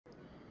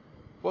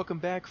Welcome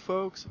back,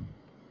 folks.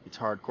 It's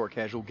Hardcore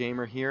Casual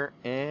Gamer here,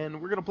 and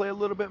we're going to play a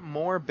little bit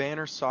more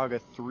Banner Saga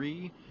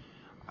 3.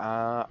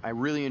 I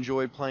really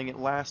enjoyed playing it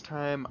last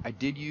time. I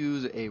did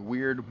use a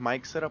weird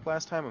mic setup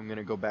last time. I'm going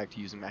to go back to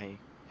using my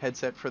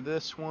headset for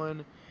this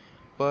one,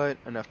 but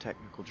enough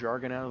technical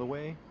jargon out of the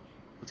way.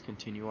 Let's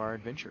continue our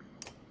adventure.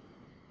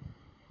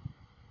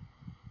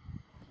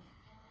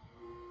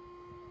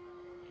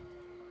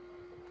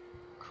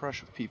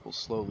 Crush of people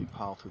slowly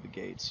pile through the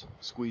gates,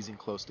 squeezing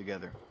close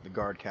together. The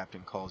guard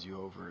captain calls you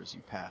over as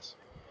you pass.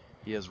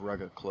 He has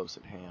Rugga close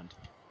at hand.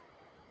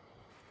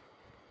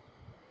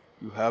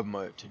 You have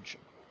my attention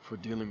for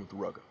dealing with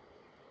Rugga.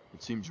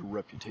 It seems your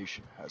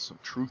reputation has some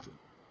truth in it.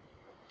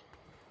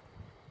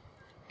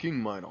 King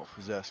Meinolf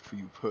has asked for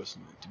you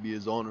personally to be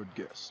his honored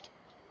guest.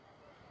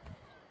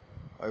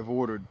 I've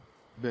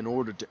been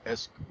ordered to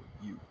escort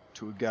you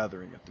to a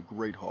gathering at the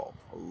Great Hall,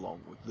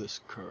 along with this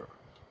cur.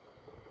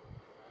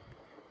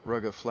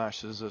 Rugga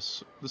flashes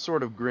us the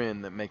sort of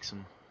grin that makes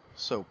him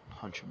so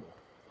punchable.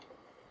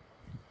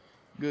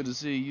 Good to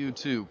see you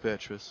too,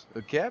 Petrus.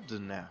 A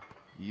captain now.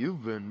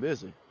 You've been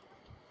busy.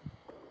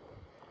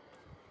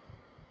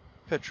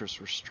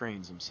 Petrus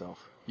restrains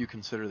himself. You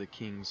consider the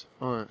king's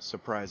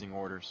unsurprising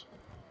orders.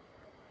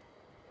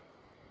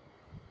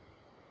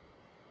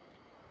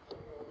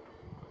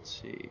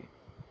 Let's see.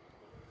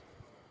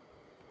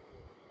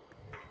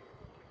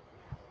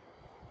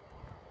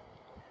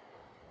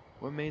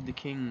 What made the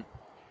king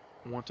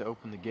want to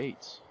open the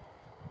gates?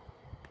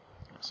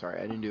 Sorry,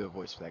 I didn't do a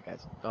voice for that,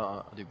 guys.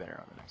 I'll do better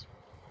on the next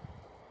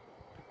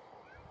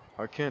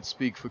one. I can't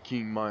speak for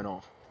King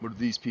Meinolf, but if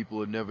these people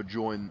had never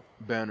joined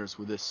banners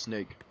with this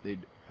snake,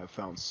 they'd have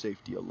found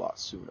safety a lot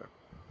sooner.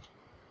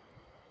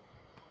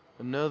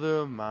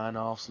 Another of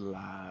Meinolf's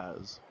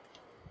lies.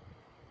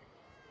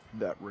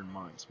 That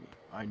reminds me,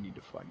 I need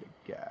to find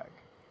a gag.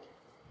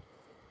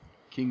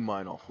 King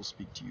Meinolf will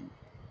speak to you,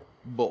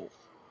 both,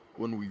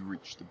 when we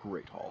reach the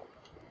Great Hall.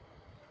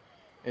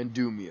 And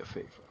do me a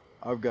favor,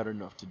 I've got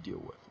enough to deal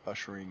with,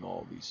 ushering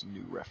all these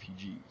new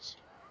refugees.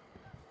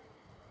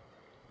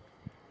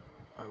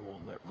 I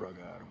won't let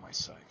Rugga out of my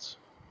sights.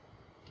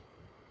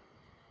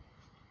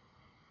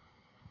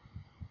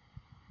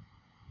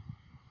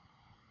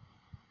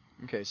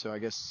 Okay, so I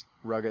guess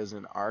Rugga's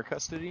in our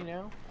custody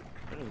now?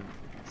 That doesn't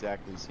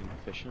exactly seem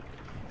efficient.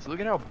 So look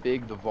at how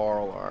big the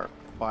Varl are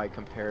by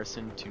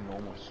comparison to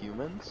normal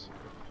humans.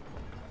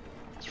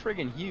 It's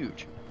friggin'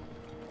 huge.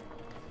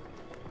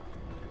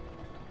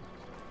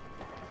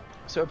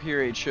 So up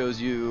here it shows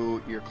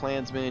you your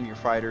clansmen, your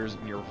fighters,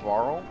 and your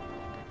Varl.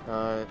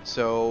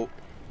 So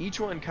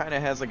each one kind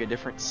of has like a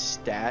different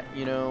stat,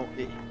 you know.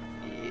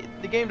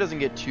 The game doesn't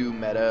get too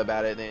meta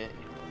about it,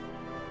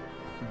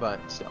 but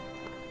still,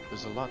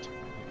 there's a lot.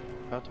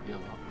 About to be a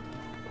lot.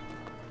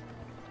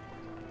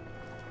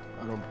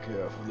 I don't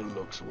care if the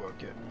looks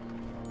work it.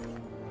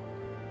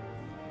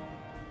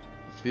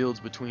 The fields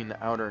between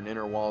the outer and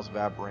inner walls of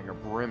Aberrang are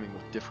brimming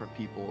with different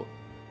people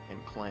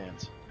and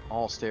clans.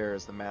 All stare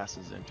as the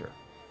masses enter.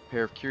 A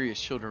pair of curious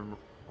children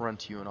run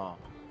to you in awe.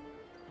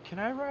 Can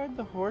I ride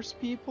the horse,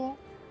 people?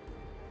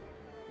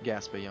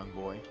 Gasps a young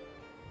boy.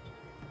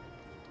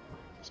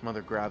 His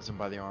mother grabs him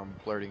by the arm,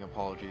 blurting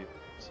apologies.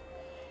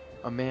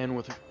 A man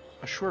with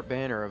a short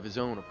banner of his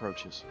own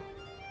approaches.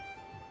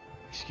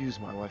 Excuse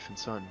my wife and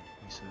son,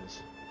 he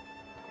says.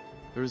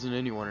 There isn't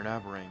anyone in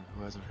Aberrang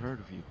who hasn't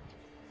heard of you.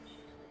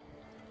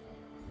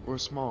 We're a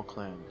small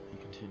clan, he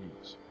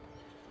continues.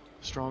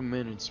 Strong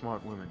men and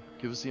smart women.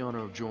 Give us the honor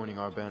of joining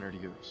our banner to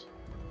yours.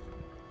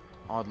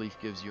 Oddleaf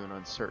gives you an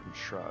uncertain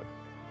shrug.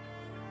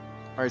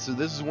 Alright, so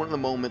this is one of the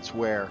moments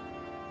where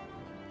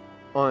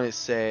I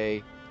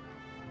say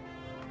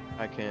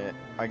I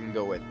can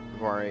go with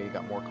we've already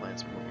got more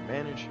clansmen we can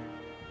manage.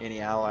 Any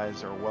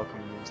allies are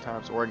welcome in these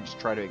times, or I can just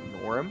try to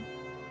ignore him.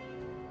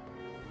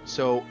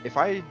 So if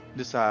I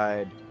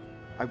decide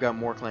I've got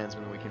more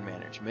clansmen than we can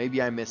manage,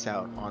 maybe I miss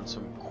out on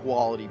some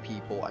quality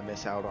people, I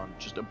miss out on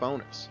just a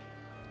bonus.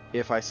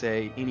 If I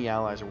say any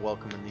allies are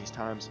welcome in these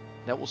times,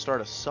 that will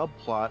start a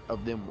subplot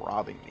of them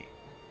robbing me.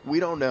 We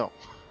don't know.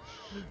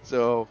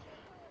 So,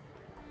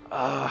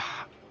 I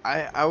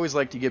always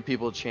like to give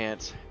people a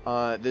chance.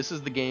 This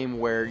is the game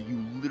where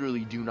you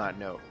literally do not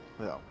know,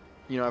 though.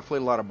 You know, I've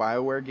played a lot of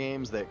BioWare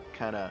games that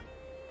kind of,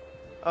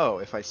 oh,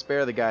 if I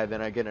spare the guy,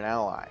 then I get an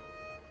ally.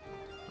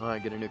 Oh, I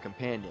get a new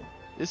companion.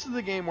 This is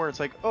the game where it's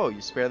like, oh, you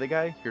spare the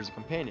guy, here's a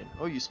companion.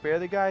 Oh, you spare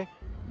the guy,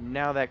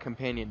 now that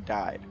companion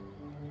died.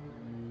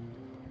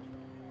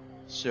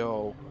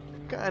 So,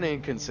 kind of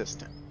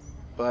inconsistent,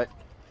 but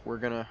we're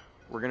gonna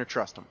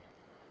trust him.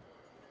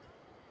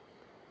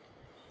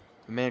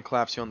 The man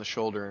claps you on the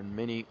shoulder, and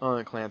many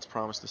clans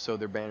promise to sow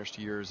their banners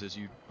to yours as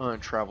you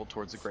travel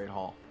towards the Great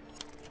Hall.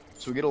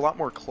 So we get a lot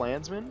more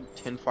clansmen,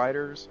 10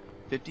 fighters,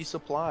 50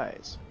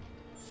 supplies.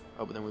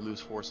 Oh, but then we lose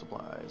 4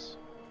 supplies.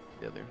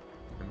 The other,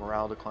 and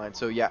morale declines.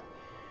 So yeah,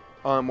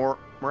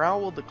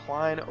 morale will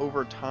decline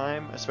over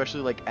time,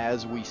 especially like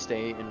as we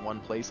stay in one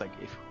place. Like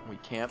if we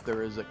camp,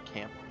 there is a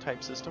camp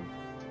type system.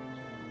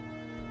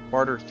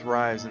 Barter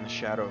thrives in the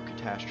shadow of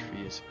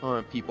catastrophes.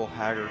 People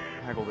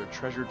haggle their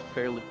treasured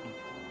fairly.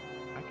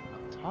 I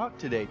cannot talk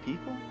today,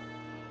 people.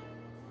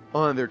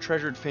 Their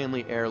treasured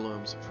family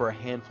heirlooms for a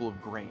handful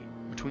of grain.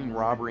 Between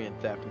robbery and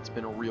theft, it's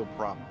been a real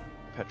problem,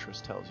 Petrus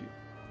tells you.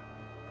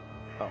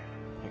 Oh,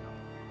 hang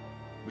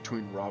on.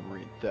 Between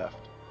robbery and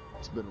theft,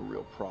 it's been a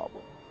real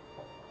problem.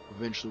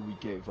 Eventually we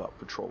gave up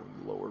patrolling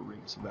the lower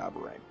rings of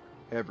Aberrang.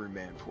 Every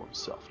man for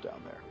himself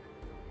down there.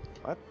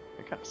 What?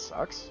 That kind of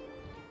sucks.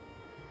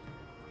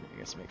 I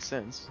guess it makes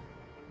sense.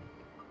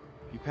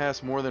 You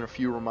pass more than a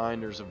few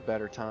reminders of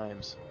better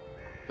times.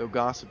 Though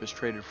gossip is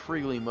traded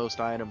freely, most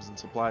items and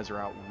supplies are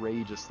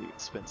outrageously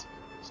expensive.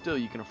 Still,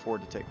 you can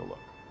afford to take a look.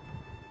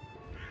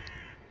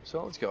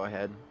 So let's go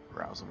ahead and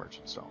browse the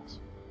merchant stalls.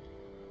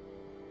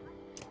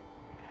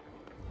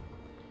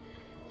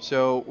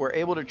 So we're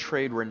able to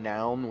trade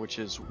renown, which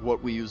is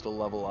what we use to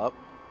level up,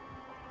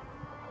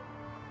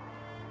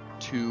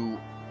 to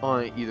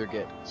either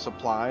get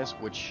supplies,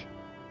 which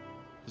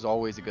is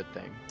always a good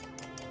thing.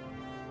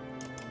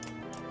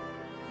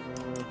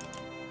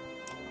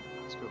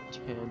 Let's go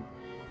 10.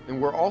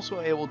 And we're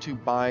also able to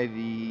buy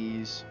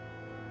these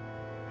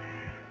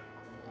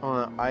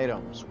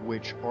items,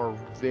 which are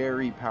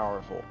very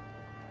powerful.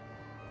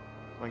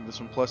 Like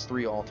this one,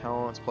 +3 all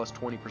talents, plus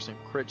 20%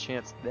 crit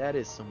chance. That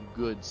is some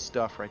good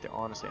stuff right there.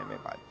 Honestly, I may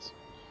buy this.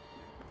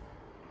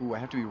 Ooh, I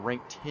have to be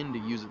rank 10 to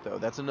use it though.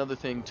 That's another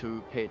thing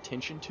to pay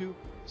attention to.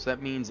 So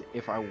that means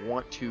if I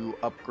want to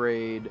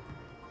upgrade,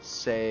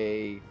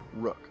 say,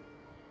 Rook,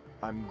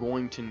 I'm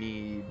going to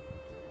need...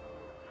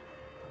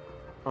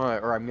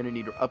 or I'm going to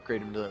need to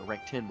upgrade him to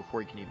rank 10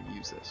 before he can even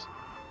use this.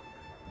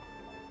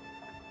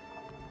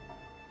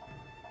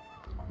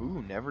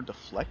 Ooh, never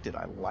deflected.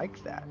 I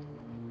like that.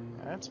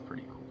 That's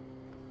pretty cool.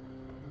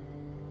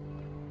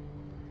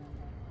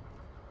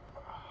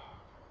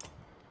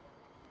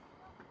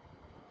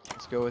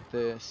 Let's go with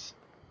this.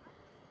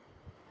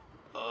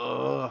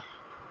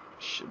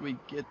 Should we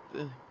get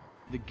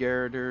the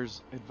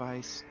Garroter's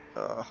advice?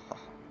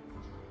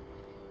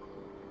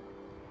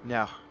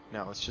 No,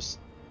 let's just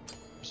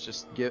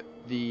get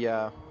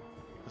the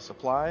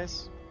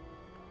supplies.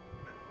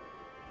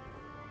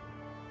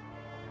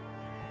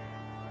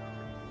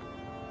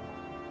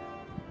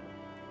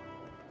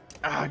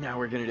 No,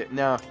 we're gonna do it.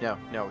 No,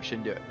 we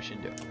shouldn't do it.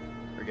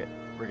 We're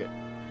good.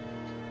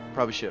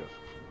 Probably should have.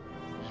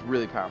 It was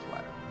really powerful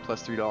item.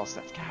 +3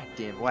 stats. God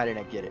damn, why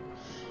didn't I get it?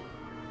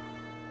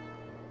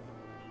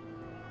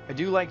 I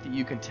do like that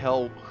you can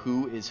tell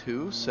who is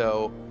who.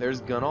 So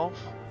there's Gunnulf,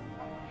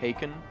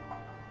 Haken,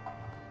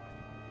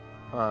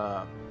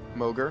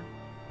 Moger.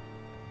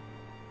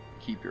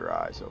 Keep your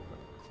eyes open.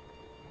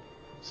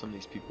 Some of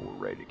these people were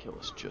ready to kill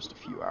us just a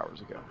few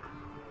hours ago.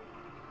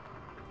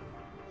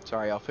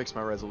 Sorry, I'll fix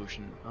my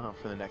resolution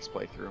for the next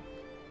playthrough.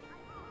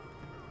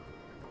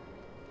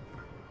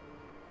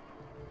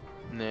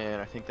 And then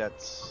I think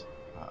that's...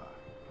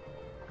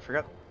 I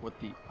forgot what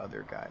the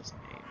other guy's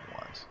name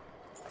was.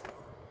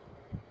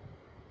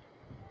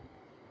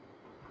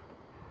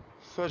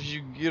 Thought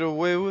you'd get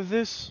away with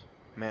this?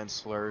 Man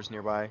slurs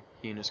nearby.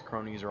 He and his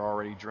cronies are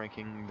already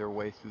drinking their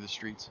way through the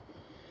streets.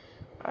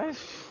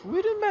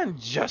 We demand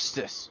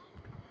justice!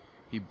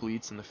 He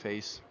bleats in the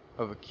face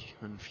of a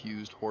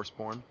confused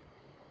horseborn.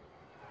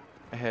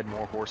 Ahead,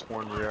 more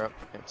horseborn rear up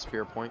at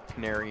spear point.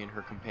 Canary and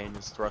her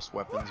companions thrust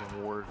weapons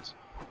and wards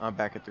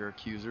back at their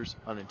accusers,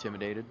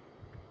 unintimidated.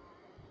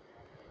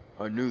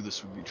 I knew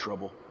this would be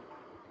trouble,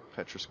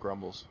 Petrus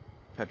grumbles.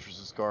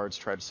 Petrus's guards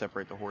try to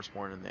separate the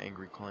horseborn and the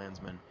angry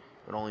clansmen,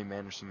 but only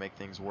manage to make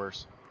things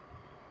worse.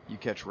 You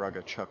catch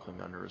Raga chuckling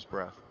under his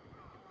breath.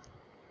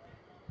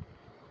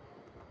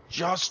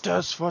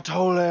 Justice for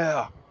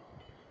Tolir!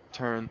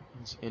 Turns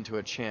into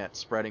a chant,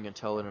 spreading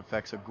until it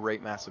infects a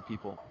great mass of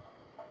people.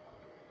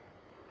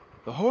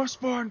 The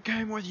horseborn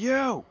came with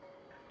you,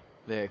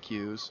 they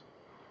accuse.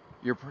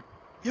 You're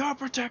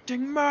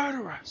protecting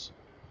murderers.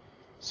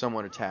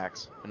 Someone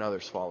attacks, and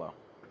others follow.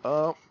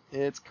 Oh,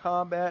 it's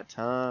combat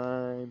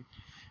time.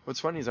 What's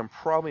funny is I'm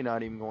probably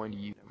not even going to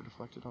use... Never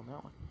deflected on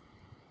that one.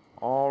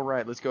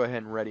 Alright, let's go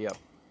ahead and ready up.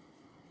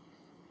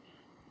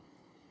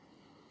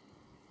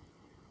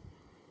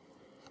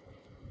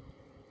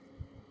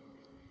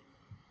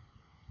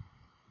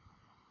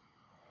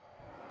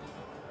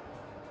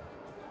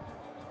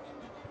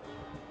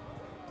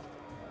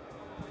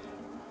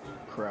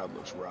 Crowd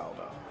looks riled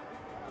up.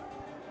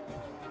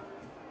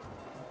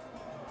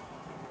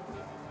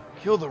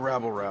 Kill the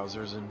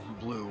rabble-rousers in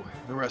blue.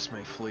 The rest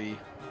may flee.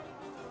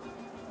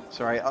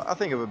 Sorry, I'll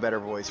think of a better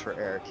voice for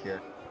Eric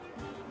here.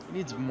 He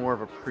needs more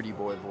of a pretty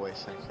boy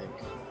voice, I think.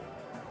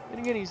 And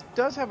again, he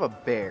does have a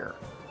bear.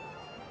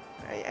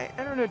 I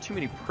don't know too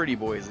many pretty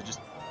boys that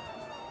just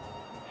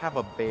have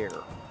a bear.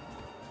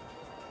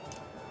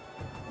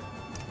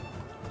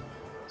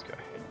 Let's go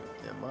ahead and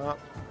move them up.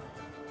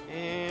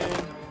 And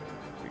here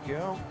we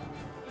go.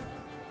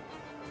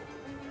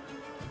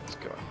 Let's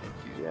go ahead and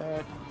do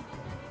that.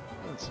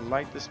 Let's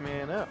light this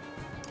man up.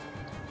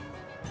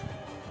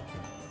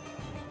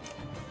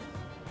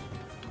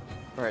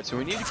 Alright, so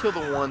we need to kill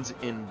the ones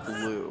in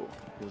blue.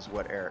 is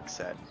what Eric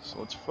said. So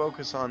let's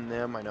focus on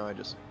them. I know I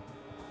just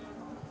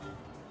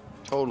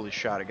totally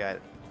shot a guy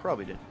that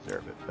probably didn't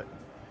deserve it, but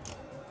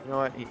you know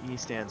what? He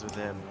stands with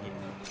him.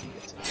 He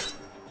gets it.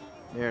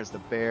 There's the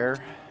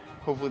bear.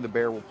 Hopefully the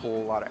bear will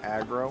pull a lot of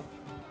aggro.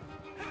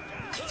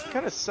 It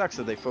kind of sucks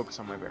that they focus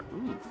on my bear.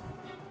 Ooh.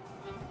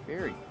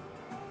 Very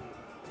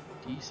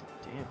decent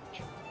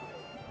damage.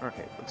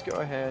 Okay, let's go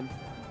ahead.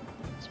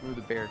 Let's move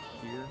the bear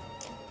here.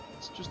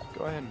 Let's just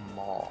go ahead and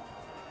maul.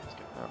 Let's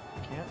go. No,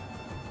 we can't.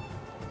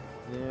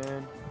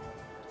 Then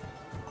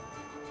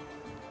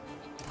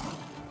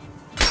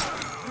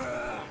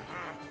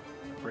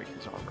break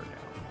his armor down.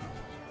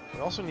 We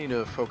also need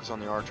to focus on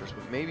the archers,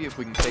 but maybe if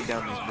we can take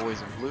down these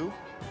boys in blue.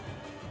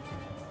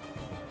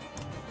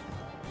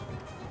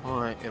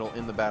 Alright, it'll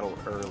end the battle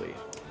early.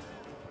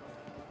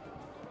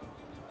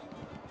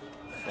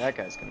 That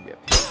guy's gonna be a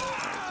pain.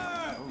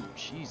 Oh,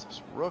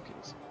 Jesus, Rook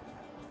is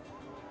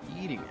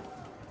eating it.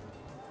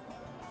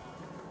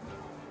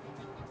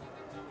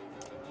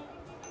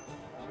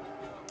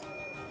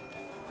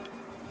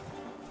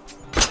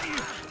 There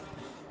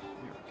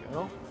we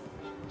go.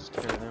 Let's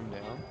tear them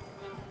down.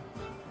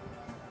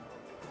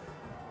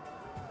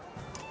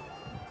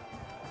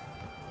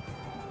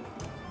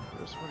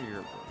 Chris, what are your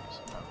abilities?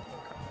 Oh,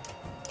 okay.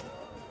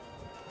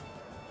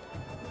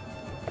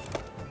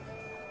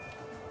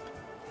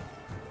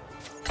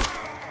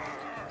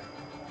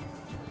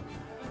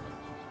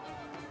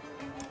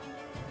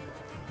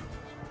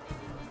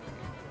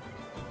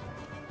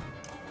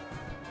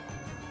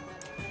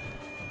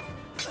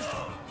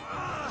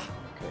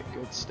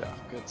 Good stuff,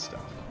 good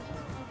stuff.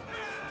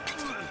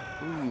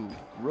 Ooh,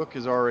 Rook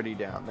is already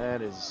down.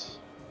 That is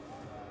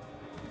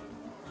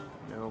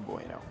no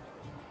bueno.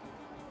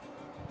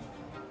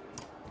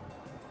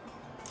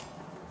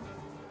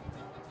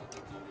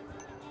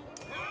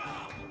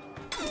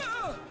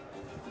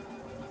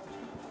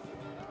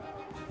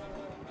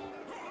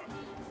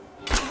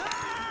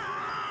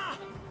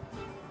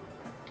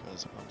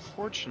 Because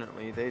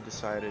unfortunately they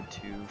decided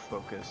to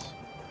focus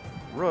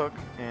Rook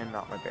and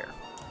not my bear.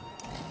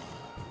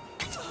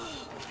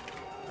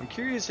 I'm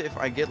curious if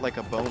I get like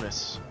a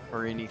bonus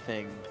or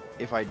anything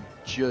if I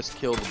just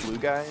kill the blue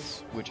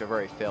guys, which I've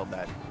already failed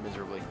that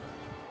miserably.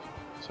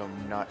 So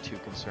I'm not too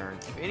concerned.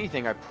 If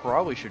anything, I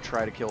probably should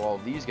try to kill all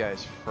of these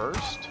guys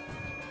first,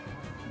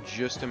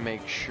 just to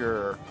make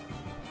sure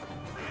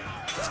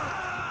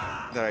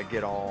that I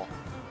get all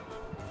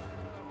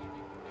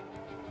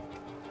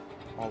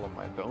of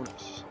my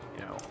bonus,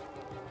 you know,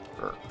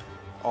 or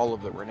all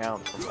of the renown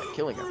from like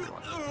killing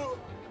everyone.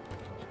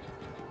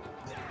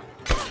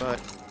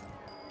 But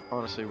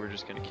honestly, we're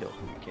just gonna kill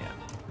who we can.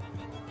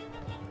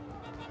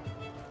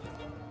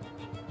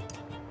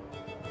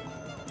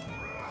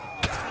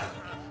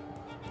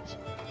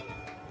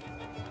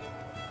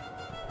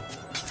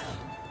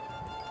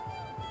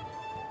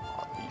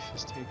 Beef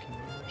is taking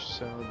over,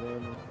 so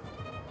then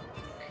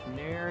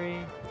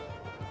Canary.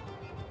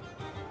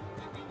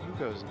 Who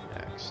goes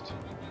next?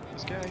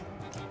 This guy?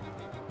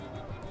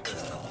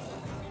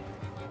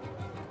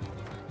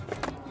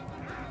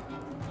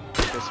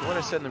 Okay, so what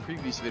I said in the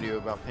previous video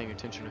about paying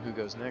attention to who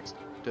goes next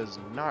does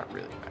not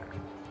really matter.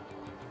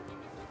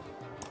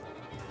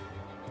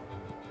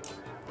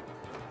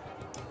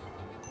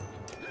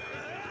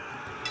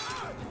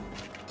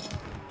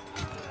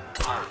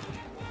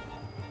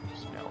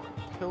 So now we're in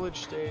the pillage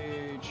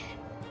stage.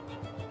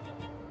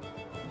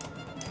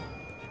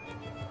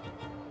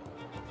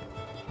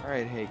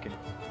 Alright, Haken.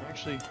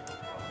 Actually,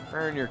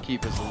 earn your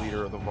keep as the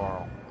leader of the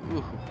Varl.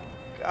 Ooh,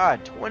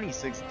 God,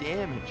 26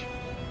 damage.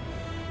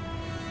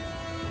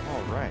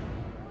 Alright.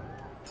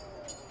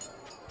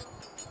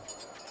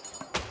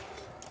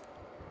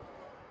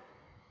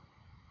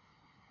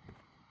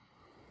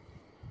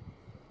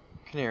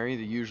 Canary,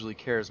 the usually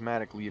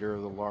charismatic leader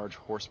of the large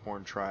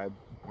horseborn tribe,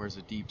 wears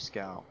a deep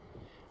scowl.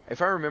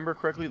 If I remember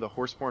correctly, the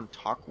horseborn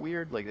talk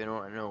weird, like they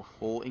don't know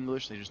full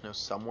English, they just know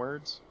some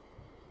words.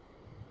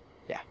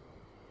 Yeah.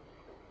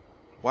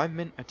 Why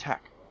men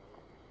attack?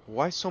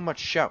 Why so much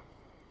shout?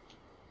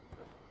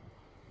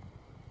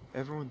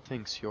 Everyone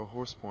thinks your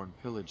horseborn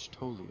pillaged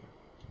Tolia.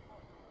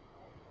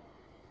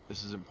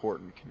 This is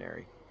important,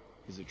 Canary.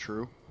 Is it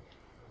true?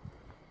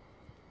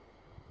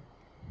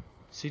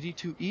 City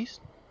to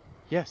east?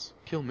 Yes,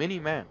 kill many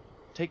man.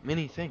 Take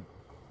many thing.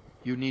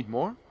 You need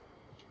more?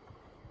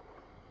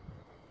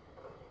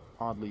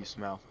 Oddleaf's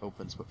mouth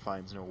opens but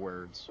finds no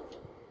words.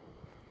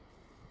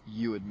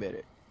 You admit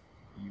it.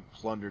 You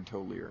plundered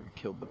Tolia and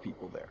killed the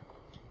people there.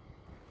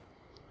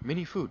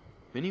 Many food,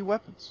 many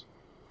weapons.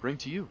 Bring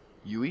to you.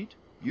 You eat,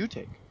 you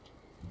take.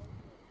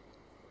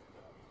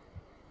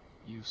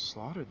 You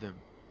slaughtered them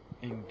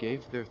and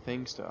gave their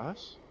things to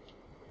us?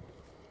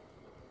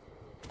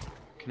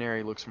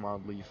 Canary looks from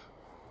Oddleaf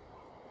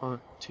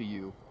to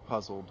you,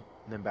 puzzled,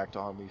 and then back to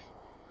Oddleaf.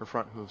 Her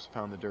front hooves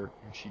pound the dirt,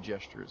 and she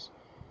gestures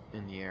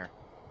in the air.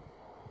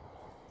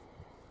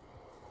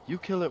 You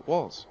kill at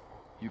walls.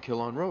 You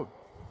kill on road.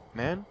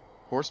 Man,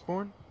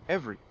 horseborn,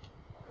 every.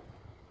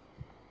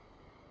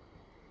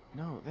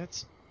 No,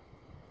 that's...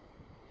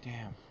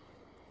 Damn.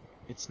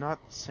 It's not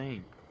the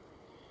same.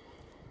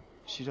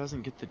 She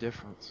doesn't get the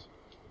difference.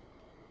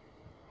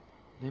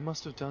 They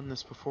must have done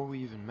this before we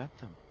even met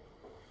them.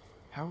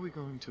 How are we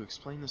going to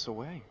explain this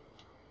away?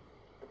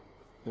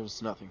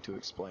 There's nothing to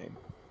explain.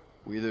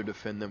 We either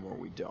defend them or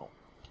we don't.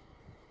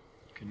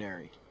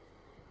 Canary.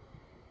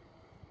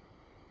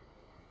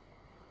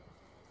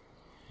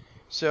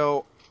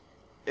 So,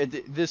 at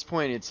this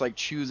point, it's like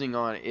choosing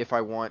on if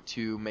I want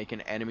to make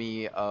an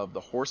enemy of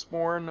the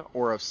Horseborn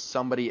or of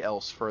somebody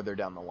else further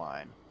down the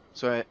line.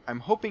 So I'm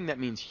hoping that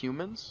means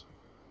humans,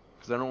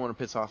 because I don't want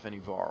to piss off any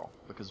Varl,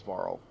 because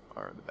Varl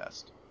are the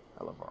best.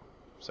 I love Varl.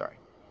 Sorry.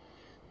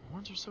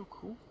 Horns are so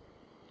cool.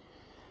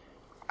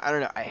 I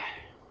don't know.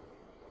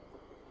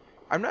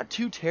 I'm not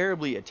too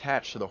terribly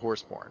attached to the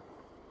Horseborn.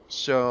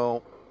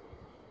 So,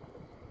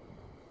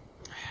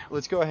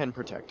 let's go ahead and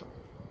protect them.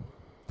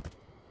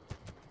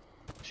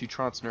 She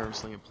trots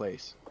nervously in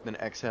place, then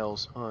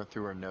exhales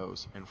through her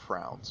nose and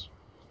frowns.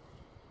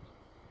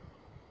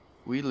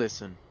 We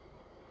listen,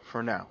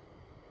 for now,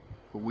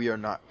 but we are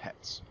not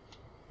pets.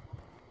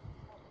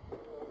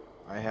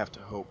 I have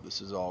to hope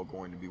this is all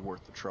going to be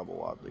worth the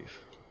trouble, Oddleaf.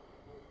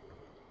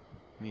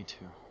 Me too.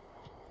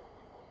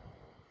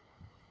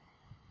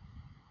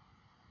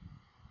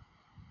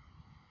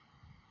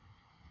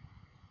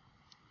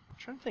 I'm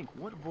trying to think,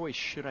 what voice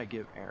should I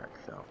give Eric,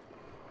 though?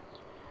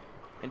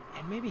 And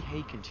maybe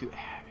Haken, too.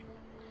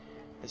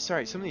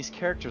 Sorry, some of these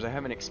characters I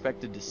haven't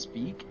expected to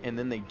speak, and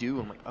then they do.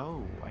 I'm like,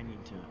 oh, I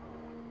need to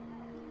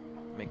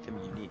make them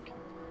unique.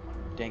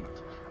 Dang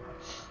it.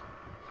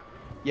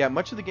 Yeah,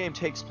 much of the game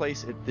takes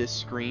place at this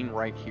screen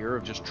right here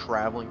of just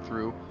traveling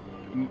through.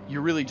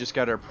 You really just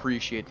got to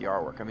appreciate the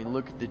artwork. I mean,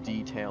 look at the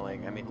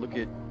detailing. I mean, look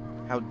at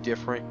how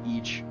different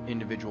each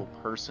individual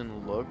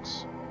person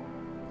looks.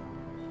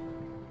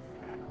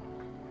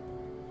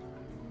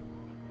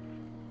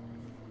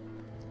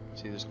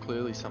 See, there's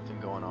clearly something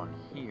going on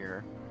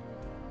here.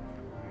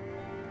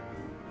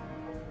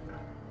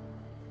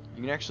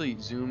 You can actually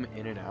zoom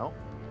in and out.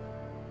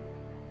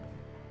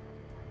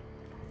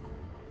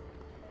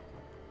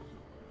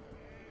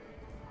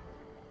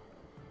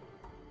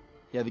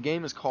 Yeah, the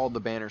game is called the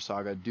Banner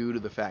Saga due to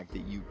the fact that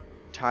you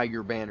tie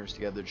your banners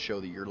together to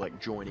show that you're like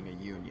joining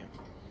a union.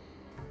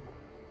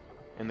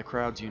 In the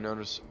crowds, you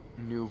notice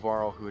new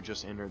Varl who had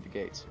just entered the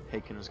gates.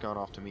 Haken has gone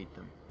off to meet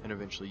them, and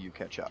eventually you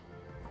catch up.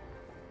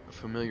 A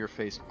familiar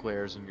face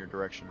glares in your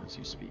direction as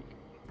you speak.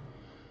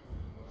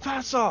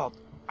 Fasalt!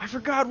 I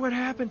forgot what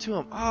happened to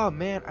him. Oh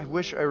man, I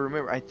wish I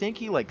remember. I think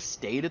he like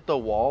stayed at the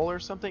wall or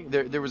something.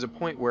 There was a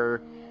point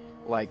where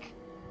like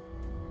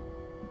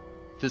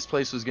this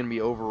place was going to be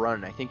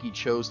overrun. I think he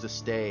chose to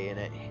stay, and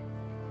I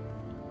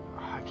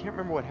can't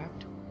remember what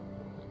happened to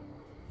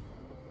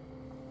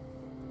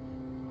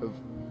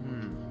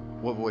him.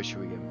 What voice should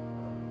we give him?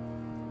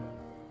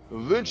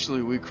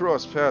 Eventually, we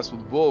crossed paths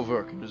with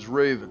Bolverk and his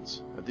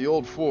ravens at the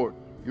old fort.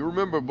 You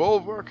remember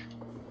Bolverk?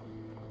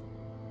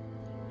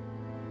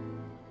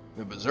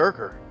 The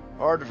Berserker.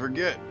 Hard to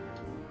forget.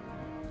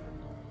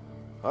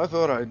 I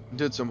thought I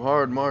did some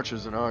hard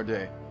marches in our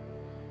day,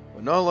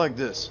 but not like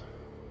this.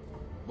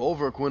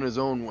 Bolverk went his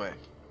own way.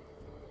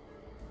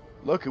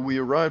 Lucky we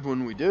arrived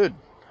when we did.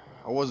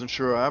 I wasn't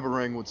sure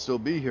Aberrang would still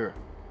be here,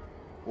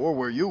 or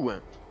where you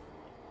went.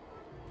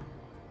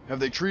 Have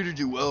they treated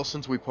you well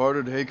since we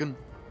parted, Haken?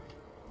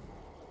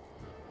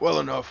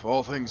 Well enough,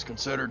 all things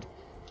considered.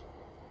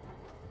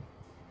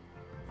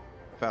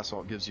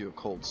 Fasalt gives you a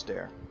cold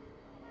stare.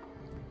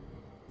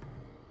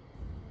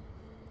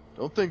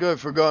 Don't think I've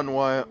forgotten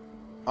why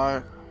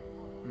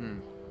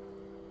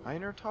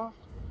Einertoft?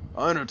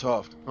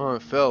 Einertoft. Oh,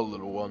 it fell,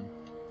 little one.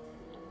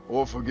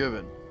 Or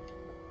forgiven.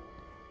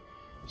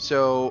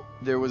 So,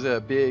 there was a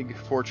big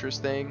fortress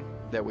thing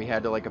that we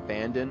had to, like,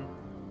 abandon.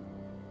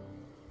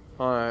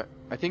 I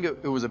think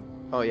it was a...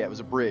 Oh, yeah, it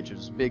was a bridge. It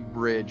was a big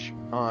bridge.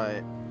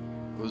 It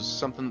was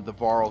something that the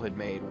Varl had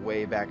made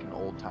way back in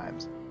old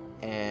times.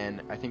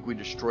 And I think we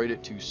destroyed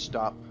it to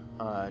stop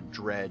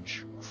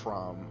Dredge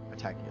from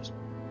attacking us.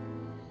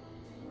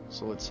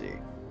 So, let's see.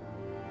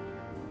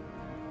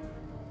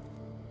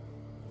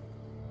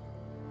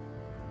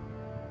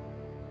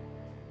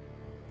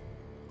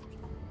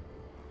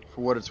 For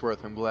what it's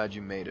worth, I'm glad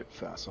you made it,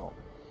 Fasalt.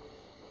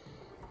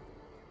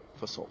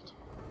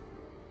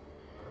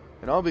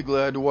 And I'll be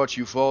glad to watch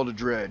you fall to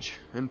Dredge,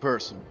 in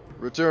person,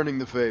 returning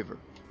the favor.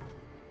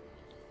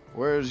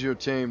 Where's your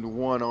tamed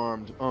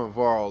one-armed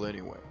Varl,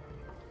 anyway?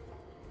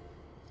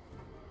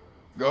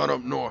 Gone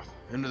up north,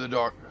 into the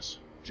darkness.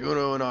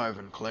 Juno and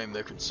Ivan claim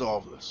they can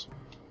solve this.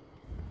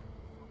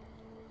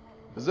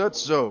 Is that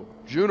so?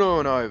 Juno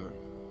and Ivan?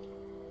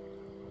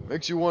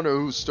 Makes you wonder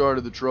who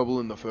started the trouble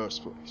in the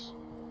first place.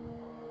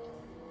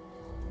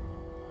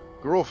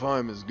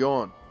 Grofheim is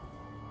gone.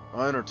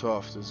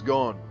 Einertoft is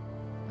gone.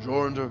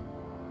 Jornder,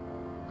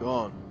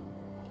 gone.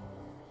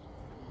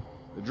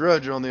 The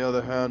Dredge, on the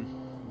other hand,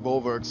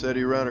 Bolverk said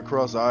he ran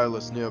across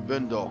Eyeless near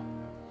Bindal,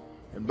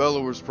 and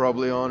Bellower's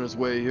probably on his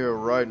way here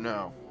right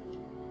now.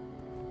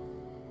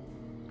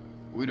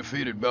 We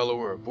defeated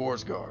Bellower at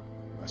Borsgard.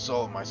 I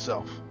saw it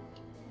myself.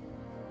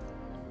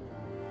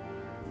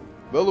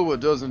 Belua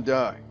doesn't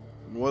die.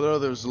 And what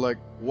others like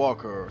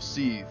Walker or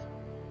Seethe,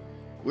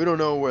 we don't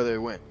know where they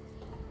went.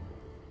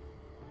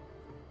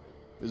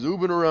 Is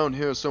Ubin around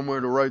here somewhere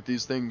to write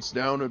these things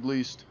down at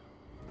least?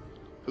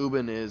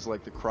 Ubin is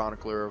like the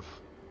chronicler of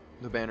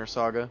the Banner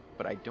Saga,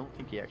 but I don't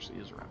think he actually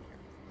is around here.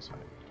 So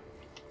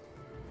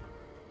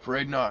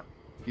afraid not.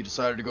 He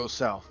decided to go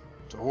south,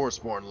 to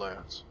Horseborn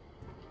lands.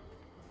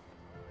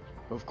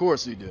 Of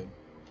course he did.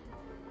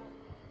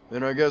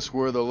 Then I guess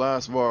we're the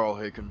last Varl,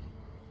 Haken.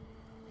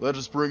 Let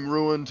us bring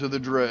ruin to the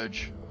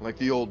dredge, like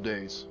the old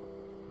days.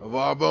 Of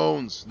our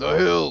bones, the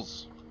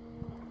hills!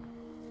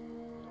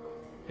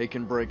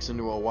 Haken breaks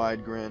into a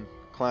wide grin,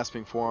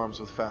 clasping forearms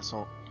with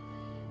Fasson,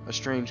 a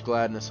strange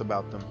gladness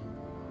about them.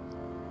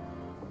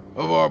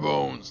 Of our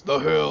bones, the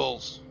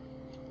hills!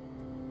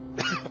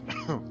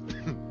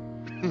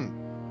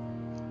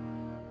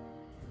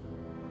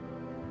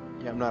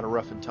 Yeah, I'm not a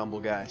rough and tumble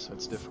guy, so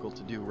it's difficult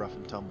to do rough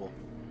and tumble.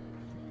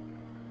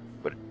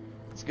 But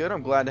it's good,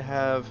 I'm glad to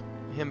have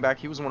him back.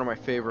 He was one of my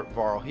favorite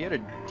Varl. He had a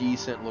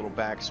decent little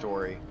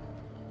backstory.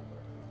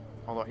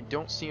 Although I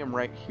don't see him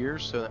right here,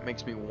 so that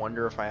makes me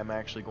wonder if I am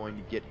actually going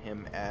to get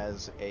him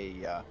as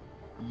a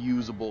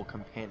usable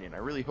companion. I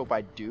really hope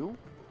I do.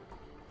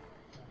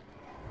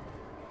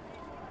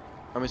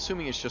 I'm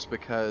assuming it's just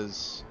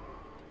because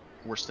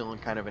we're still in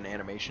kind of an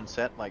animation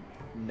set, like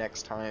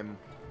next time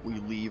we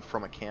leave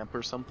from a camp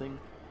or something,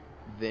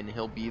 then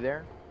he'll be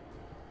there.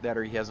 That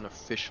or he hasn't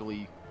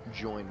officially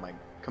joined my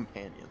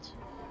companions.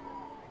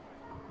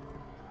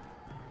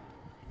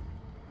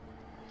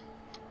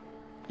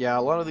 Yeah,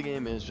 a lot of the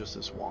game is just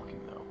this walking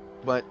though,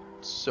 but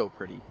so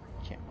pretty,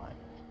 can't lie.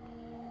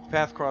 The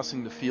path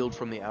crossing the field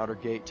from the outer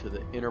gate to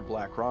the inner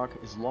black rock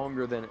is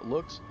longer than it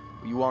looks,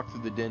 but you walk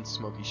through the dense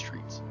smoky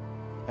streets,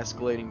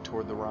 escalating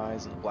toward the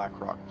rise in the Black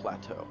Rock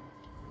Plateau.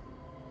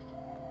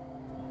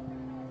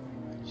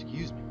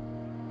 Excuse me.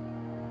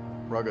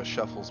 Rugga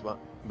shuffles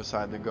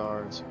beside the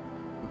guards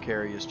who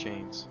carry his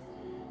chains.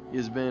 He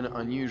has been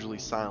unusually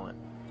silent,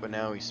 but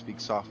now he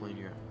speaks softly in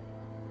your ear.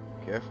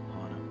 Careful,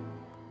 Hana,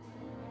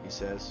 he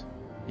says,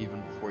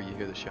 even before you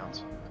hear the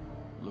shouts.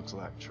 Looks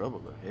like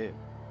trouble ahead.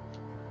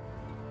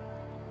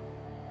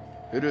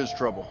 It is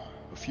trouble.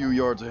 A few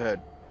yards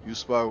ahead. You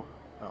spy...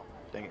 Oh,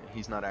 dang it,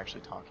 he's not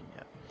actually talking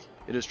yet.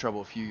 It is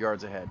trouble a few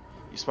yards ahead.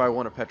 You spy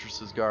one of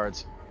Petrus's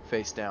guards,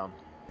 face down,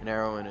 an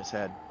arrow in his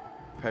head.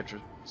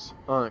 Petrus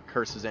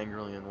curses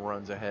angrily and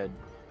runs ahead,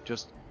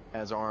 just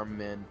as armed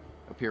men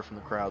appear from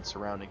the crowd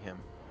surrounding him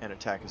and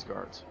attack his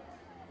guards.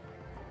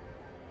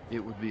 It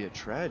would be a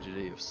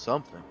tragedy if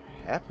something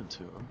happened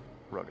to him,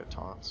 Rugga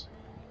taunts.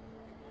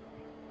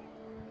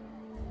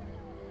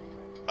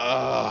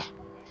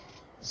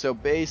 So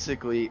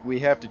basically, we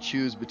have to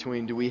choose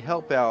between, do we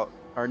help out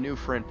our new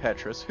friend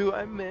Petrus, who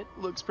I admit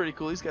looks pretty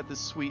cool, he's got this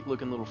sweet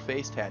looking little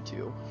face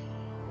tattoo,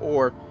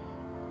 or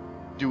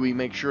do we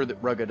make sure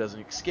that Rugga doesn't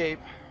escape,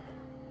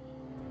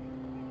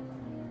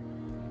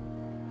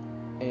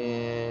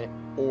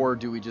 or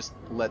do we just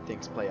let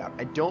things play out?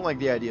 I don't like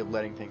the idea of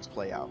letting things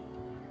play out.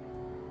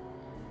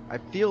 I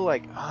feel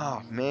like,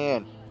 oh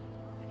man,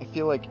 I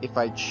feel like if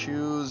I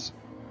choose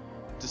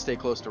to stay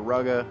close to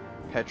Rugga,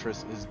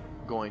 Petrus is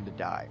going to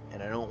die,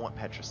 and I don't want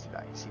Petrus to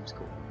die. He seems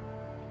cool.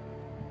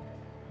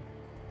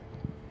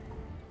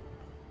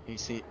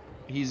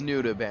 He's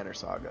new to Banner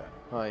Saga.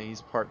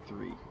 He's part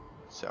 3,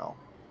 so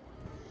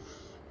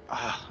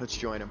let's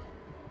join him.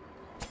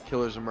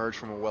 Killers emerge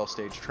from a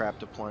well-staged trap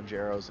to plunge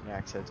arrows and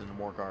axe heads into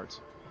more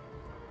guards.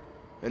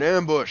 An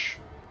ambush!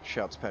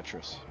 Shouts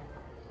Petrus.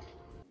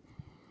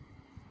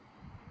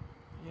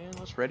 Yeah,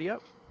 let's ready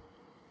up.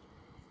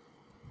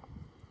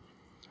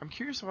 I'm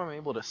curious if I'm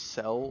able to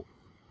sell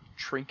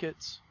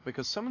trinkets,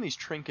 because some of these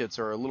trinkets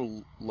are a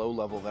little low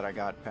level that I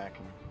got back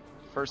in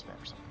first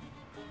Banner Saga.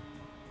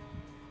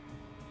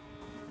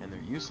 And they're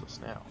useless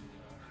now.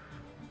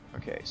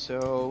 Okay,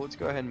 so let's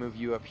go ahead and move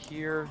you up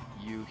here,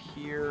 you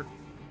here.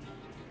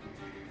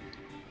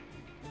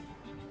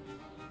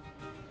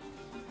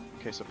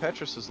 Okay, so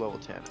Petrus is level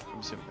 10. I'm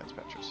assuming that's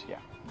Petrus, yeah.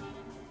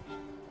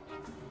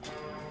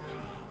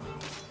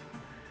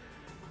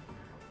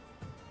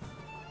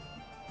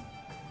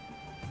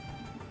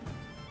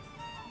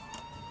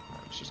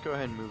 Right, let's just go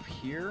ahead and move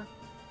here.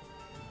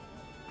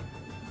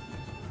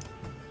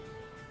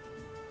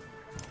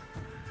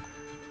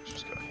 Let's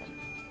just go ahead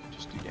and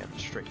just do damage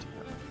straight to him.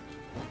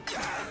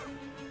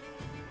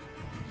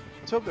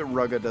 Let's hope that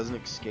Rugga doesn't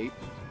escape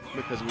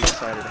because we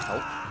decided to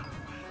help.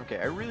 Okay,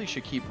 I really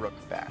should keep Rook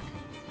back.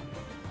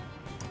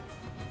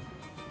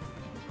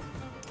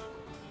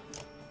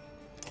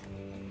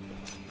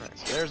 Alright,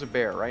 so there's a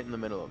bear right in the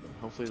middle of them.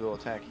 Hopefully they'll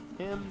attack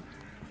him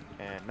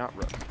and not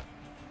Rook.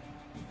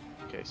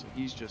 Okay, so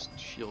he's just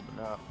shielding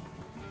up.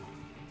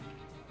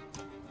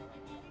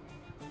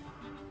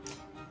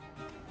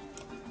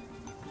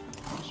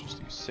 Let's just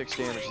do 6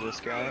 damage to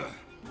this guy.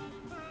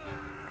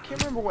 I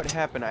can't remember what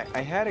happened.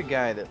 I had a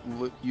guy that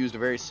used a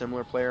very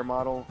similar player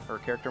model, or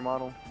character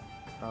model.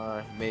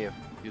 He may have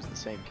used the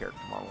same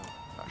character model,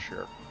 not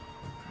sure.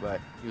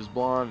 But he was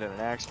blonde and an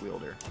axe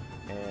wielder,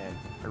 and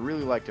I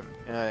really liked him.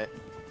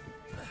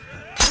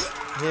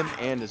 him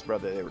and his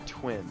brother, they were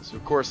twins.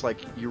 Of course, like,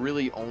 you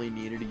really only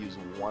needed to use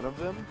one of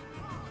them.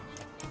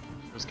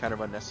 It was kind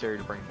of unnecessary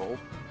to bring both.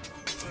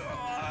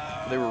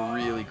 But they were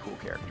really cool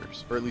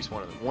characters, or at least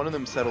one of them. One of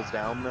them settles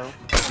down, though.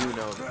 I do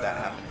know that that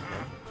happened to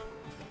him.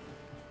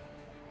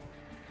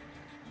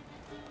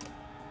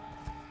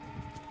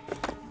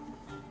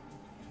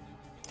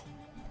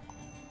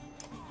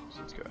 So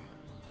let's go ahead.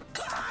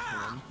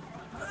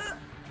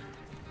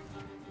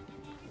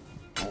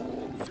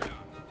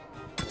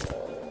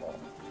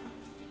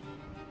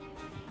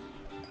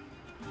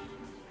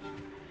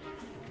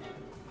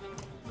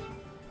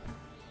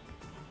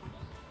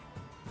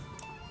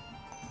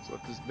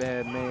 Let this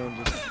bad man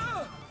just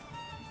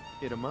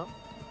hit him up.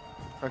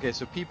 Okay,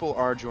 so people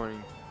are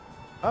joining.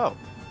 Oh,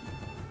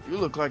 you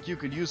look like you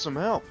could use some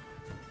help.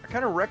 I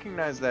kind of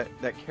recognize that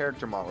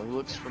character model. He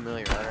looks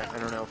familiar. I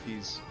don't know if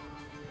he's...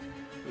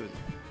 Who is he?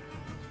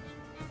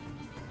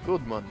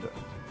 Goodmunder.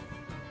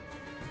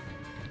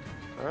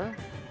 Alright.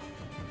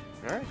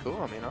 Alright, cool.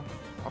 I mean,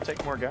 I'll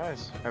take more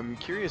guys. I'm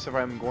curious if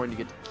I'm going to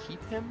get to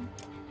keep him.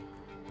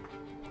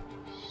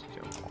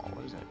 Stonewall,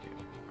 what does that do?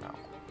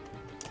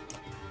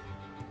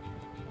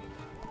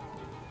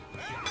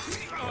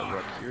 Yeah,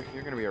 look,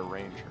 you're gonna be a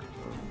ranger.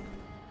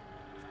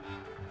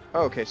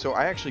 Oh, okay, so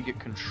I actually get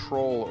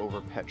control over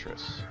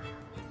Petrus.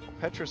 Well,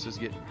 Petrus is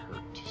getting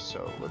hurt,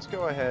 so let's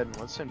go ahead and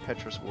let's send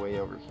Petrus way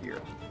over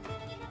here.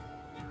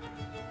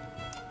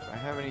 Do I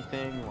have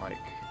anything like...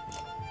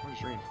 What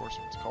is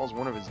reinforcements? Calls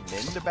one of his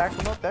men to back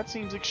him up? That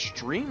seems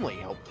extremely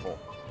helpful.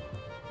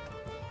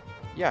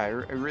 Yeah, I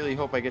really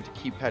hope I get to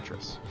keep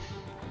Petrus.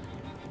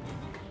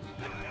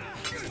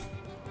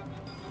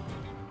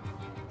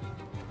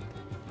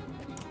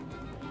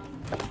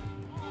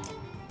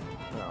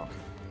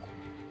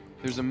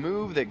 There's a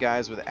move that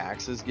guys with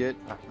axes get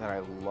that I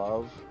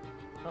love.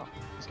 Oh,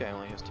 this guy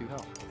only has 2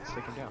 health. Let's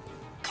take him down.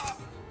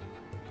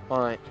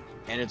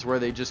 And it's where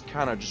they just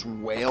kind of just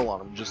wail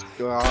on him, just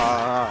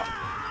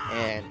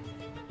and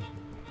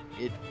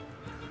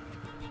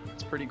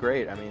it's pretty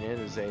great. I mean, it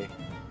is a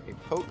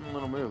potent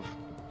little move,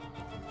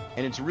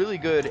 and it's really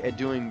good at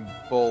doing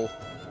both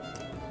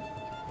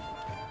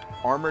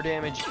armor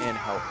damage and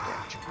health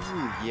damage.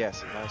 Ooh,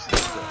 yes, nice.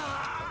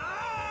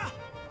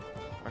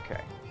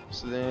 Okay.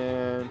 So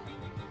then...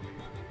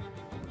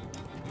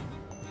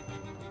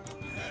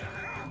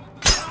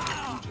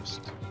 He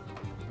just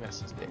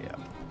messes day up.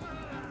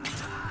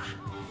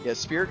 Yeah,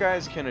 spear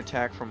guys can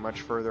attack from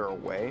much further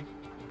away.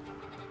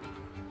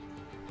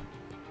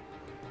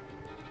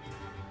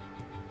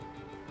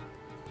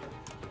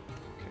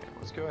 Okay,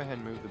 let's go ahead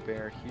and move the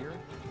bear here.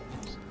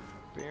 So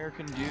the bear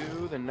can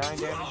do the 9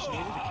 damage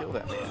needed to kill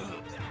that man.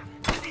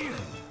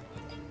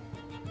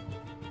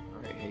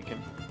 Alright, Haken.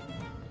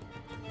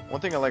 One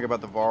thing I like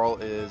about the Varl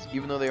is,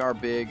 even though they are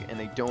big and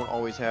they don't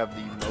always have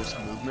the most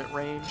movement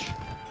range,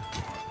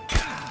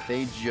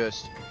 they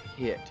just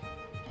hit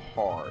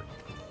hard.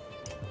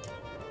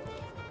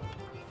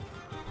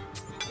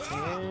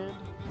 And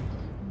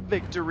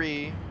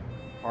victory!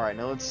 Alright,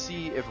 now let's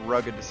see if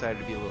Rugged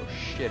decided to be a little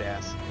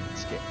shit-ass and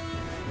escape.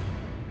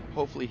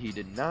 Hopefully he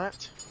did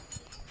not.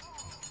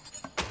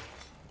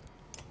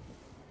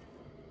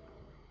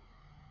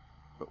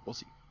 But we'll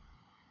see.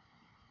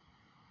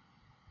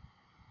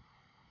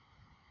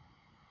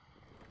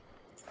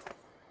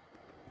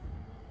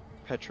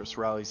 Petrus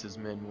rallies his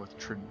men with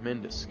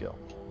tremendous skill.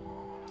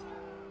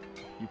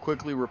 You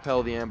quickly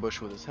repel the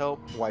ambush with his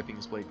help, wiping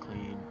his blade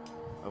clean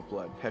of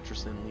blood.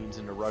 Petrus then leans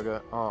into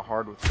Rugga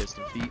hard with fist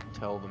and feet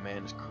until the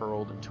man is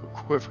curled into a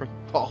quivering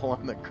ball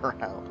on the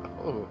ground.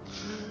 Oh,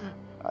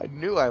 I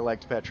knew I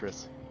liked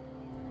Petrus.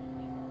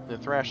 The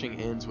thrashing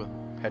ends with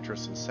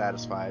Petrus is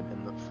satisfied,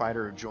 and the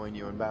fighter who joined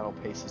you in battle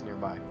paces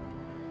nearby.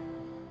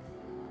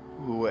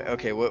 Ooh,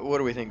 okay, what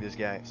do we think this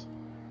guy is?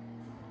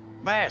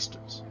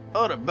 Bastards!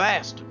 Utter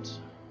bastards!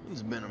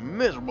 It's been a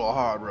miserable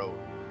hard road.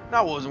 And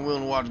I wasn't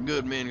willing to watch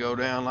good men go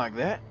down like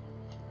that.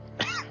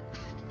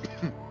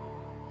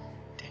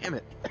 Damn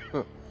it.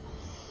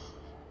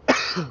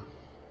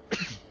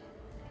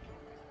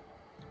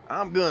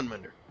 I'm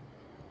Gunmunder,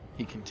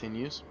 he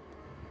continues.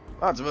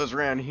 Lots of us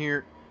around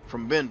here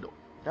from Bendel.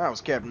 I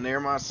was captain there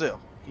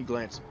myself. He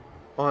glances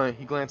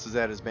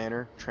at his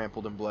banner,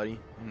 trampled and bloody,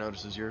 and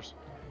notices yours.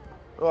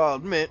 Well, I'll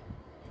admit,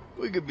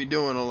 we could be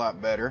doing a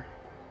lot better.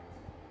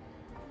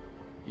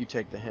 You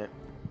take the hint.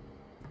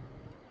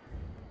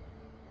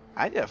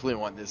 I definitely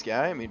want this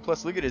guy. I mean,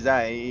 plus look at his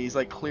eye. He's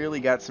like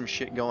clearly got some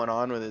shit going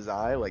on with his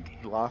eye. Like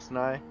he lost an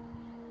eye.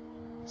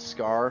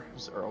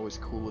 Scars are always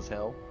cool as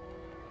hell.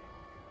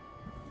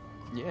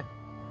 Yeah.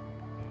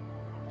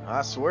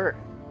 I swear.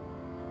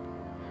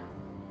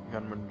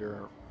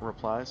 Gunmunder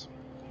replies.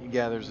 He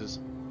gathers his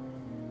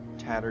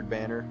tattered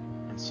banner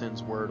and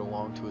sends word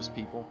along to his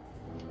people.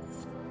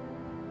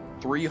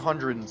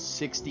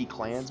 360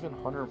 clansmen,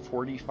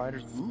 140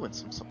 fighters, ooh, and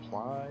some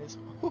supplies.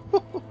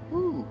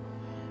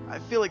 I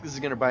feel like this is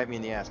going to bite me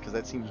in the ass because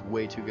that seems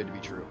way too good to be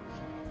true.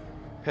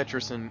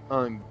 Petrus and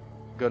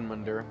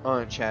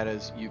Gunmunder chat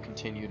as you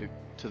continue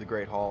to the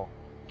Great Hall.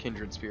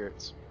 Kindred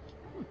spirits.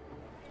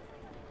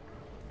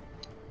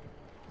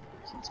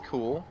 So it's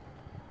cool.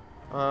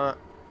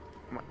 Let's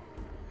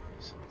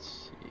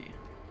see.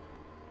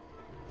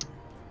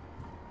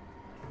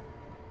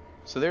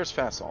 So there's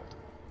Fasalt.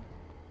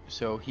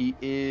 So he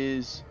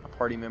is a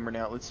party member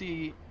now. Let's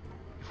see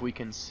if we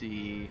can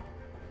see.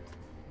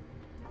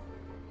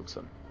 Looks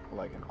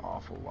like an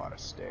awful lot of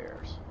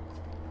stairs.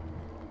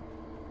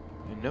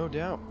 And no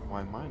doubt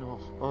why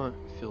Meinolf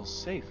feels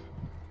safe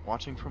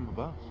watching from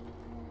above.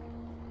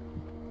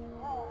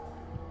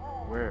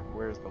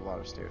 Where's the lot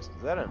of stairs?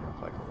 Because that doesn't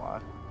look like a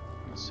lot.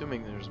 I'm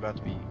assuming there's about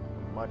to be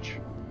much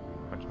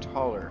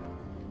taller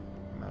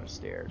amount of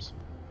stairs.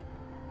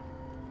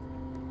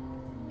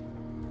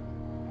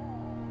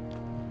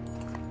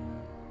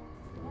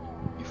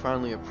 You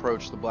finally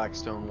approach the black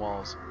stone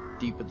walls,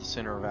 deep at the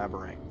center of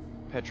Aberrang.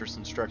 Petrus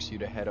instructs you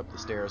to head up the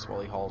stairs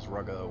while he hauls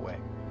Rugga away.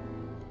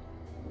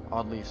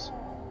 Oddleaf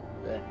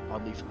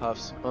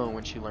huffs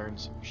when she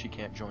learns she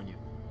can't join you.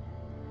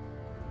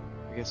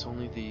 I guess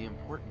only the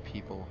important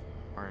people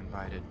are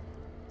invited,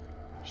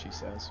 she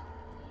says.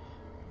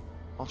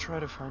 I'll try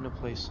to find a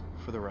place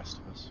for the rest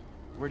of us.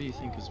 Where do you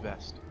think is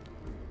best?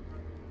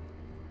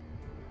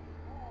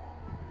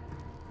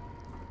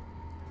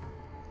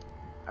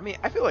 I mean,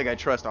 I feel like I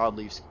trust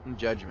Oddleaf's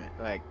judgment.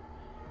 Like,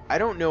 I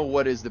don't know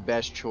what is the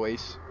best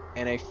choice,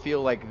 and I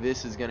feel like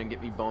this is gonna get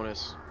me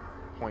bonus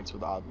points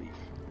with Oddleaf.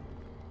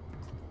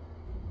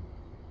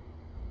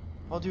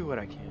 I'll do what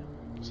I can,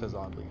 says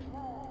Oddleaf.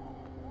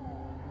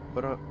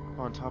 But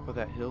on top of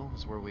that hill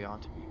is where we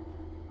ought to be.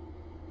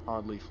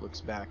 Oddleaf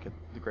looks back at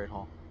the Great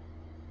Hall.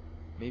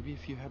 Maybe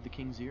if you had the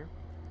king's ear?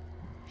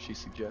 She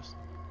suggests.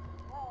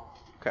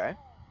 Okay.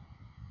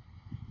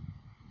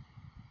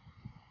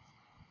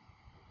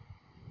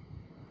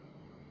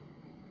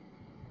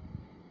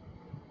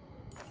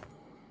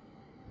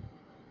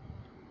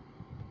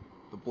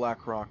 The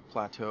Black Rock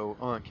Plateau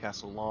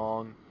casts a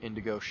long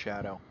indigo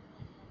shadow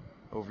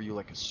over you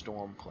like a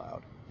storm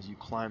cloud. As you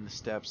climb the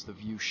steps, the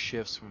view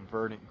shifts from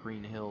verdant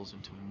green hills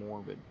into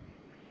morbid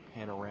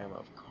panorama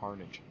of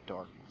carnage and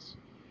darkness.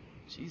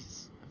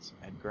 Jesus, that's some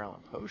Edgar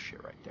Allan Poe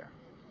shit right there.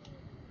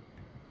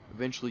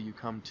 Eventually you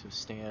come to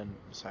stand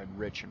beside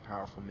rich and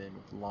powerful men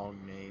with long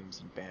names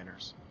and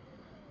banners,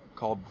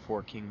 called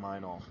before King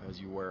Meinolf as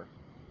you were.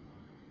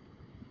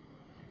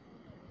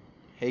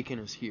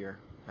 Haken is here,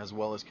 as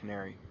well as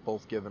Canary,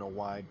 both given a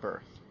wide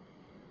berth.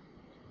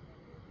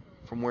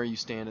 From where you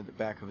stand at the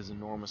back of his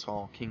enormous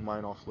hall, King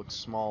Meinolf looks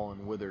small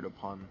and withered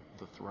upon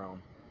the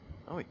throne.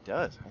 Oh, he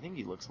does. I think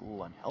he looks a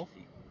little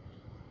unhealthy.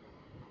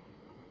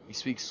 He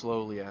speaks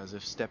slowly, as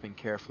if stepping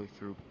carefully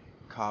through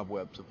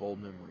cobwebs of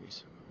old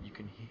memories. You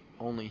can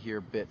only hear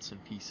bits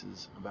and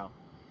pieces about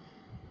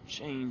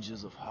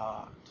changes of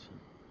heart,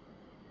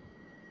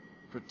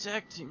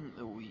 protecting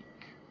the weak.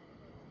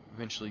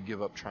 Eventually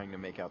give up trying to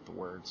make out the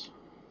words.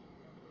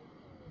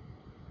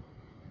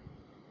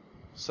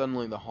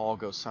 Suddenly the hall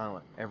goes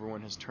silent.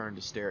 Everyone has turned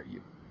to stare at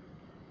you.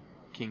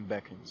 King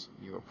beckons.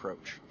 You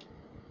approach.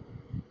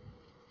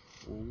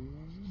 Oh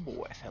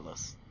boy,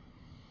 fellas.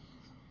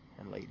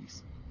 And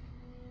ladies.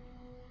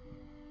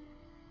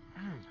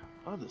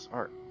 Oh, this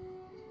art.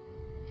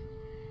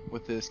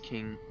 With this,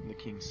 the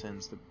king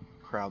sends the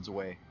crowds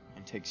away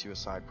and takes you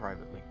aside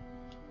privately.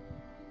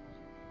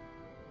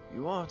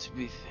 You are to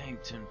be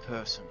thanked in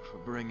person for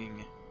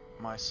bringing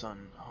my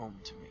son home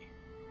to me.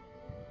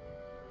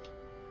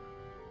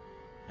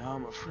 Now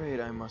I'm afraid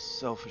I must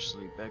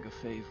selfishly beg a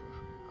favor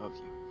of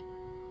you.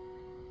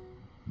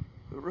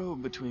 The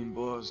road between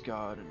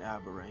Borsgard and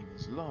Aberrang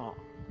is long,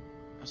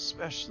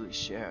 especially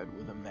shared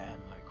with a man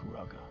like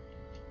Rugga.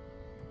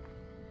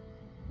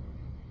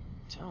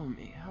 Tell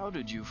me, how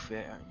did you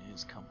fare in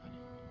his company?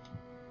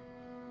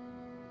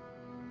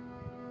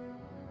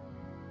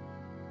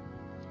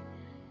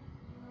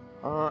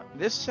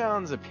 This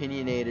sounds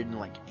opinionated and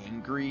like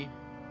angry.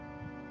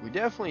 We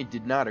definitely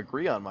did not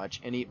agree on much,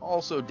 and he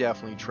also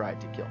definitely tried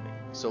to kill me.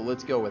 So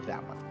let's go with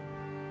that one.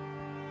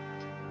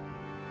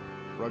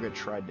 Rugga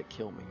tried to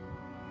kill me.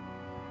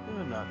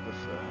 You're not the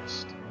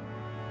first.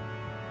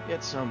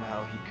 Yet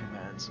somehow he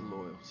commands the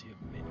loyalty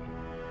of many.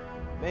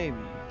 Maybe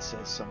it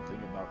says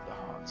something about the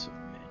hearts of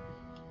men.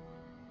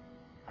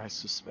 I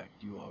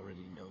suspect you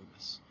already know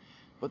this,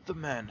 but the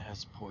man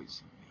has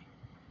poisoned me.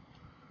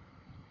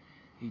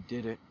 He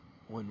did it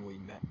when we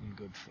met in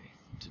good faith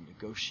to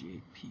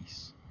negotiate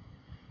peace.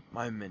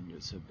 My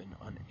menders have been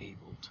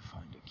unable to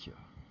find a cure.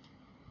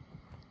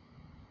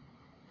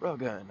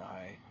 Rugga and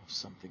I have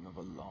something of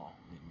a long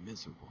and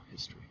miserable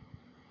history.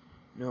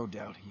 No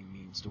doubt he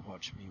means to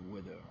watch me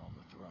wither on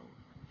the throne.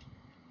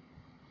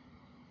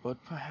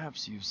 But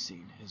perhaps you've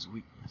seen his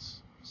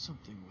weakness,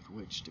 something with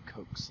which to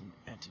coax an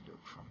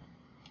antidote from him.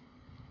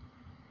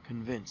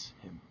 Convince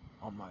him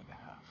on my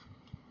behalf.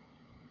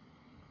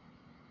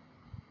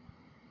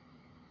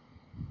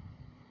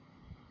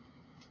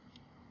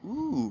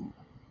 Ooh.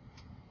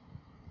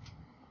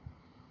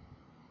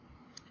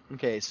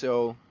 Okay,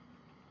 so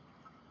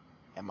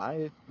am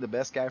I the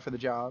best guy for the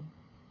job?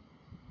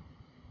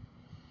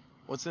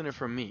 What's in it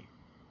for me?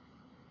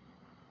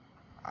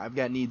 I've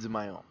got needs of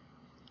my own.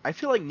 I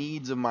feel like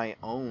needs of my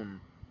own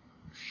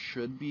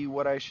should be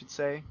what I should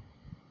say.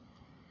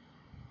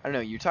 I don't know,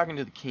 you're talking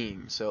to the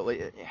king, so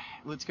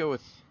let's go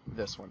with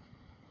this one.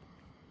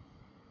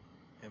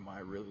 Am I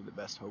really the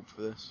best hope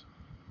for this?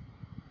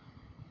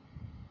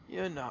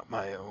 You're not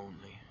my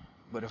only,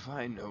 but if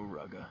I know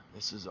Rugga,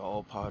 this is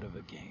all part of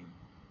a game,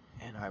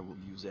 and I will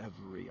use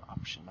every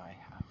option I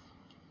have.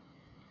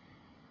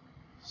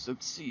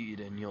 Succeed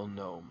and you'll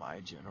know my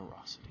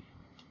generosity.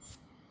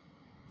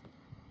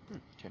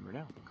 10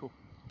 renown, cool.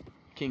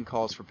 King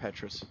calls for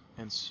Petrus,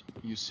 and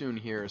you soon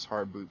hear his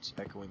hard boots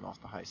echoing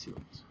off the high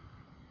ceilings.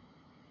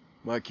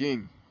 My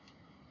king.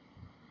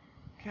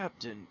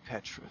 Captain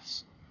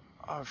Petrus,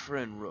 our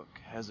friend Rook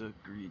has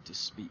agreed to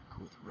speak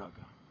with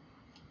Rugga.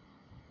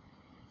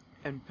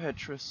 And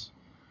Petrus,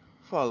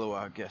 follow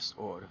our guest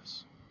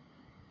orders.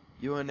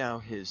 You are now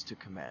his to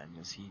command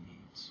as he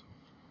needs.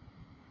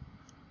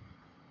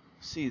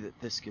 See that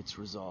this gets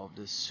resolved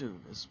as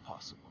soon as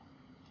possible.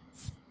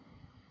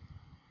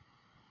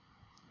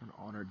 An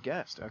honored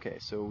guest. Okay,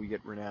 so we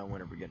get renown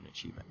whenever we get an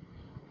achievement.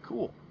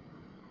 Cool.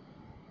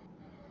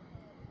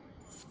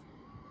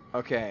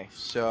 Okay,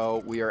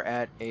 so we are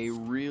at a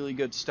really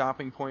good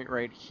stopping point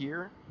right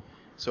here.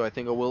 So I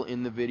think I will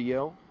end the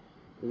video.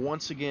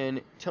 Once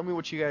again, tell me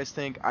what you guys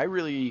think. I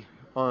really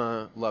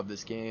love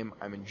this game.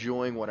 I'm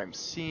enjoying what I'm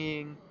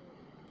seeing.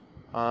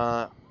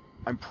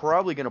 I'm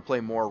probably going to play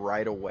more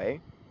right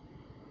away.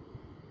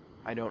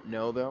 I don't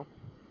know, though.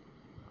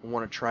 I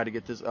want to try to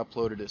get this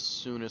uploaded as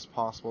soon as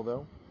possible,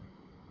 though.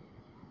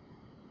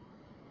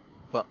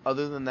 But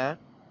other than that,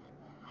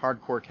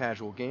 hardcore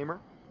casual gamer.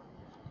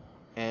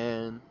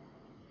 And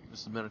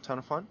this has been a ton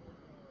of fun.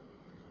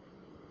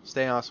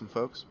 Stay awesome,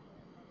 folks.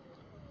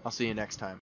 I'll see you next time.